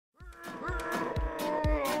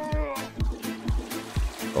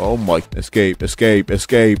Oh my, escape, escape,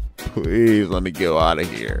 escape. Please let me get out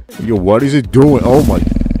of here. Yo, what is it doing? Oh my.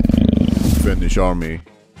 Finnish army.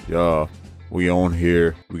 Yeah, we on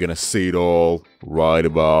here. We're gonna see it all right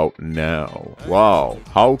about now. Wow,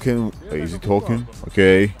 how can, is he talking?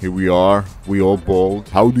 Okay, here we are. We all bald.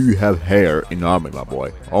 How do you have hair in army, my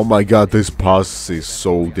boy? Oh my god, this pass is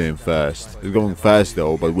so damn fast. It's going fast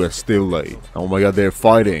though, but we're still late. Oh my god, they're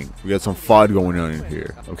fighting. We got some fight going on in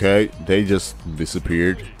here. Okay, they just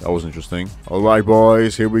disappeared. That was interesting. All right,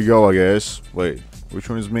 boys, here we go, I guess. Wait. Which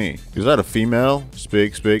one is me? Is that a female?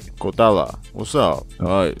 Speak. Kotala. What's up?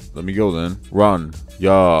 Alright, let me go then. Run.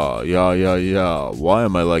 Yeah. Why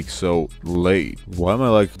am I like so late? Why am I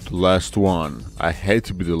like the last one? I hate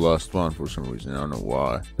to be the last one for some reason. I don't know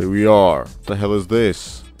why. Here we are. What the hell is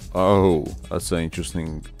this? Oh, that's some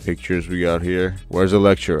interesting pictures we got here. Where's the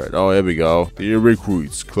lecture at? Oh, here we go. Dear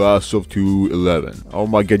recruits, class of 211. Oh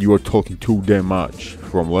my god, you are talking too damn much.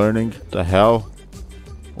 From learning? The hell?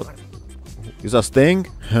 Is that Sting?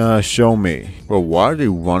 Show me. Bro, why are they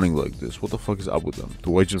running like this? What the fuck is up with them?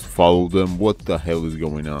 Do I just follow them? What the hell is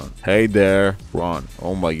going on? Hey there. Run.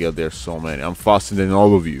 Oh my god, there's so many. I'm faster than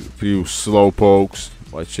all of you. You slow pokes.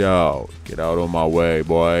 Watch out. Get out of my way,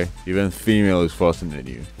 boy. Even female is faster than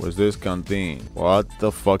you. What's this canteen? What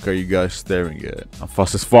the fuck are you guys staring at? I'm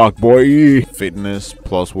fast as fuck, boy. Fitness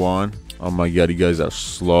 +1. Oh my god, you guys are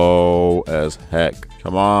slow as heck.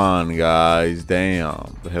 Come on, guys.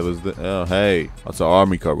 Damn. The hell is that? Oh, hey. That's an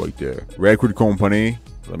army car right there. Recruit company.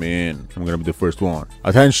 Let me in. I'm gonna be the first one.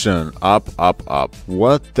 Attention. Up.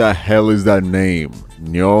 What the hell is that name?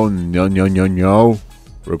 No.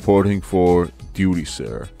 Reporting for duty,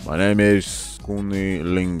 sir. My name is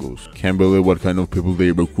Kunilingus. Can't believe what kind of people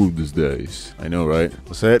they recruit these days. I know, right?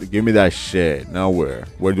 What's that? Give me that shit. Now where?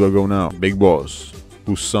 Where do I go now? Big boss.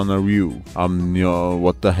 Whose son are you?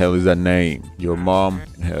 What the hell is that name? Your mom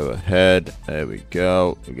have a head. There we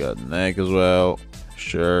go. We got neck as well.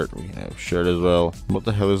 Shirt. We have shirt as well. What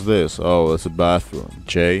the hell is this? Oh, that's a bathroom.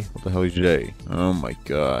 J? What the hell is J? Oh my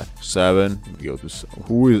god. 7. We go to.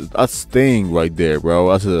 Who is that's Sting right there, bro?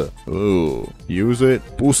 That's a. Ooh. Use it.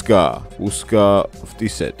 Puska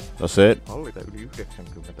vtiset. That's it.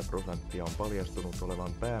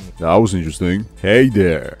 That was interesting. Hey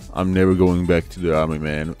there. I'm never going back to the army,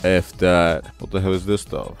 man. F that. What the hell is this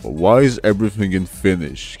stuff? Why is everything in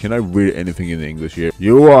Finnish? Can I read anything in English here?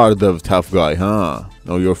 You are the tough guy, huh?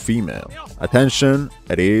 No, you're female. Attention,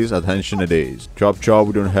 it is. Attention, it is. Chop,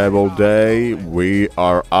 we don't have all day. We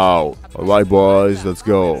are out. Alright, boys, let's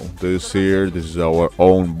go. This is our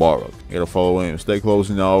own barrack. You gotta follow him. Stay close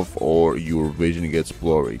enough or your vision gets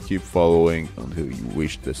blurry. Keep following until you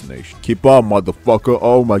reach destination. Keep up, motherfucker.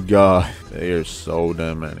 Oh my god. There's so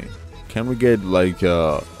damn many. Can we get like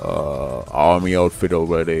army outfit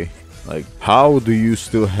already? Like, how do you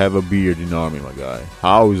still have a beard in army, my guy?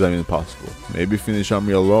 How is that even possible? Maybe Finnish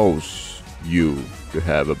army allows you to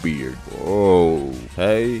have a beard. Oh,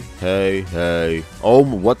 hey. Oh,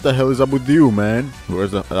 what the hell is up with you, man?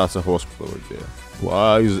 That's a hospital right there.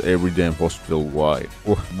 Why is every damn hospital white?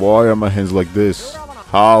 Why are my hands like this?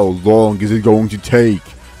 How long is it going to take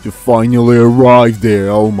to finally arrive there?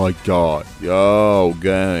 Oh my god. Yo,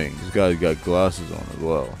 gang. This guy's got glasses on as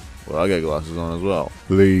well. Well, I got glasses on as well.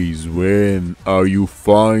 Please, when are you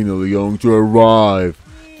finally going to arrive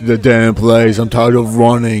to the damn place? I'm tired of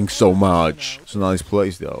running so much. It's a nice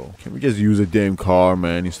place though. Can we just use a damn car,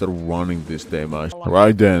 man, instead of running this damn much?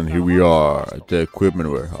 Right then, here we are at the equipment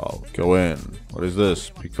warehouse. Go in. What is this?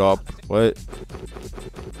 Pick up. What?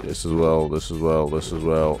 This as well, this one as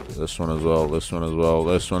well, this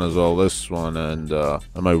one, and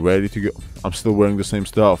am I ready to go? I'm still wearing the same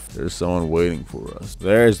stuff. There's someone waiting for us.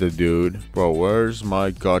 There's the dude. Bro, where's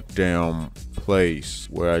my goddamn place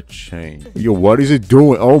where I changed? Yo, what is it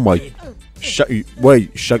doing? Oh my...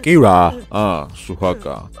 Wait, Shakira.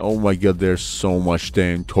 Suhaka. Oh my god, there's so much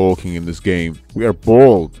damn talking in this game. We are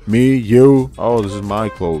bold. Me, you. Oh, this is my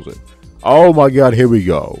closet. Oh my god, here we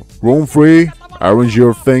go. Room free. Arrange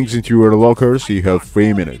your things into your lockers. You have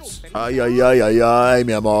 3 minutes. Ay,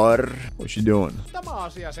 mi amor. What's she doing?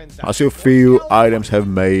 I see a few items have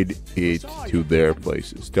made it to their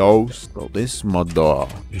places. Those? Bro, this mother.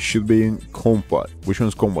 It should be in combat. Which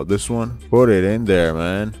one's combat? This one? Put it in there,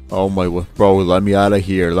 man. Oh my, bro, let me out of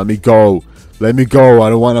here. Let me go. I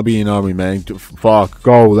don't want to be in army, man. Fuck,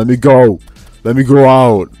 go. Let me go. Let me go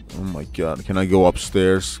out. Oh my god, can I go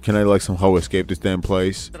upstairs? Can I like somehow escape this damn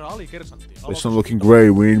place? It's not looking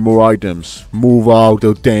great, we need more items. Move out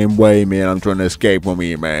the damn way, man. I'm trying to escape from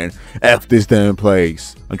here, man. F this damn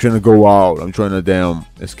place. I'm trying to go out. I'm trying to damn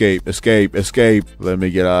escape. Let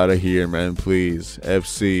me get out of here, man, please.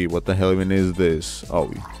 FC, what the hell even is this?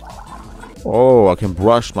 Oh, I can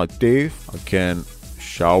brush my teeth. I can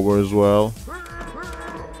shower as well.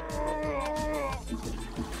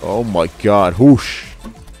 Oh my god, whoosh.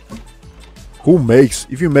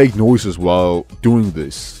 If you make noises while doing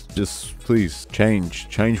this, just please change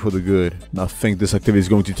for the good. I think this activity is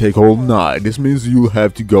going to take all night. This means you'll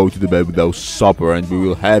have to go to the bed without supper, and we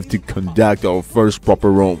will have to conduct our first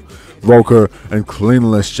proper room, locker, and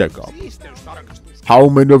cleanliness checkup. How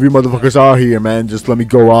many of you motherfuckers are here, man? Just let me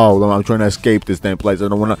go out. I'm trying to escape this damn place. I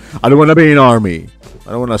don't wanna be in army.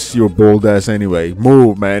 I don't wanna see your bold ass anyway.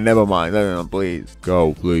 Move, man. Never mind. No, please.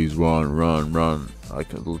 Go, please. Run.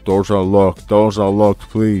 Doors are locked,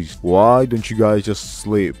 please. Why don't you guys just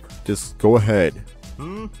sleep? Just go ahead.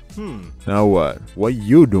 Now what? What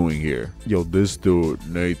you doing here? Yo, this dude,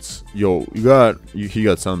 Nate's. Yo, he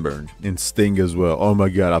got sunburned. And Sting as well. Oh my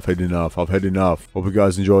god, I've had enough. Hope you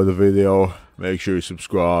guys enjoyed the video. Make sure you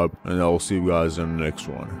subscribe, and I'll see you guys in the next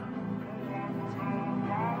one.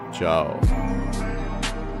 Ciao.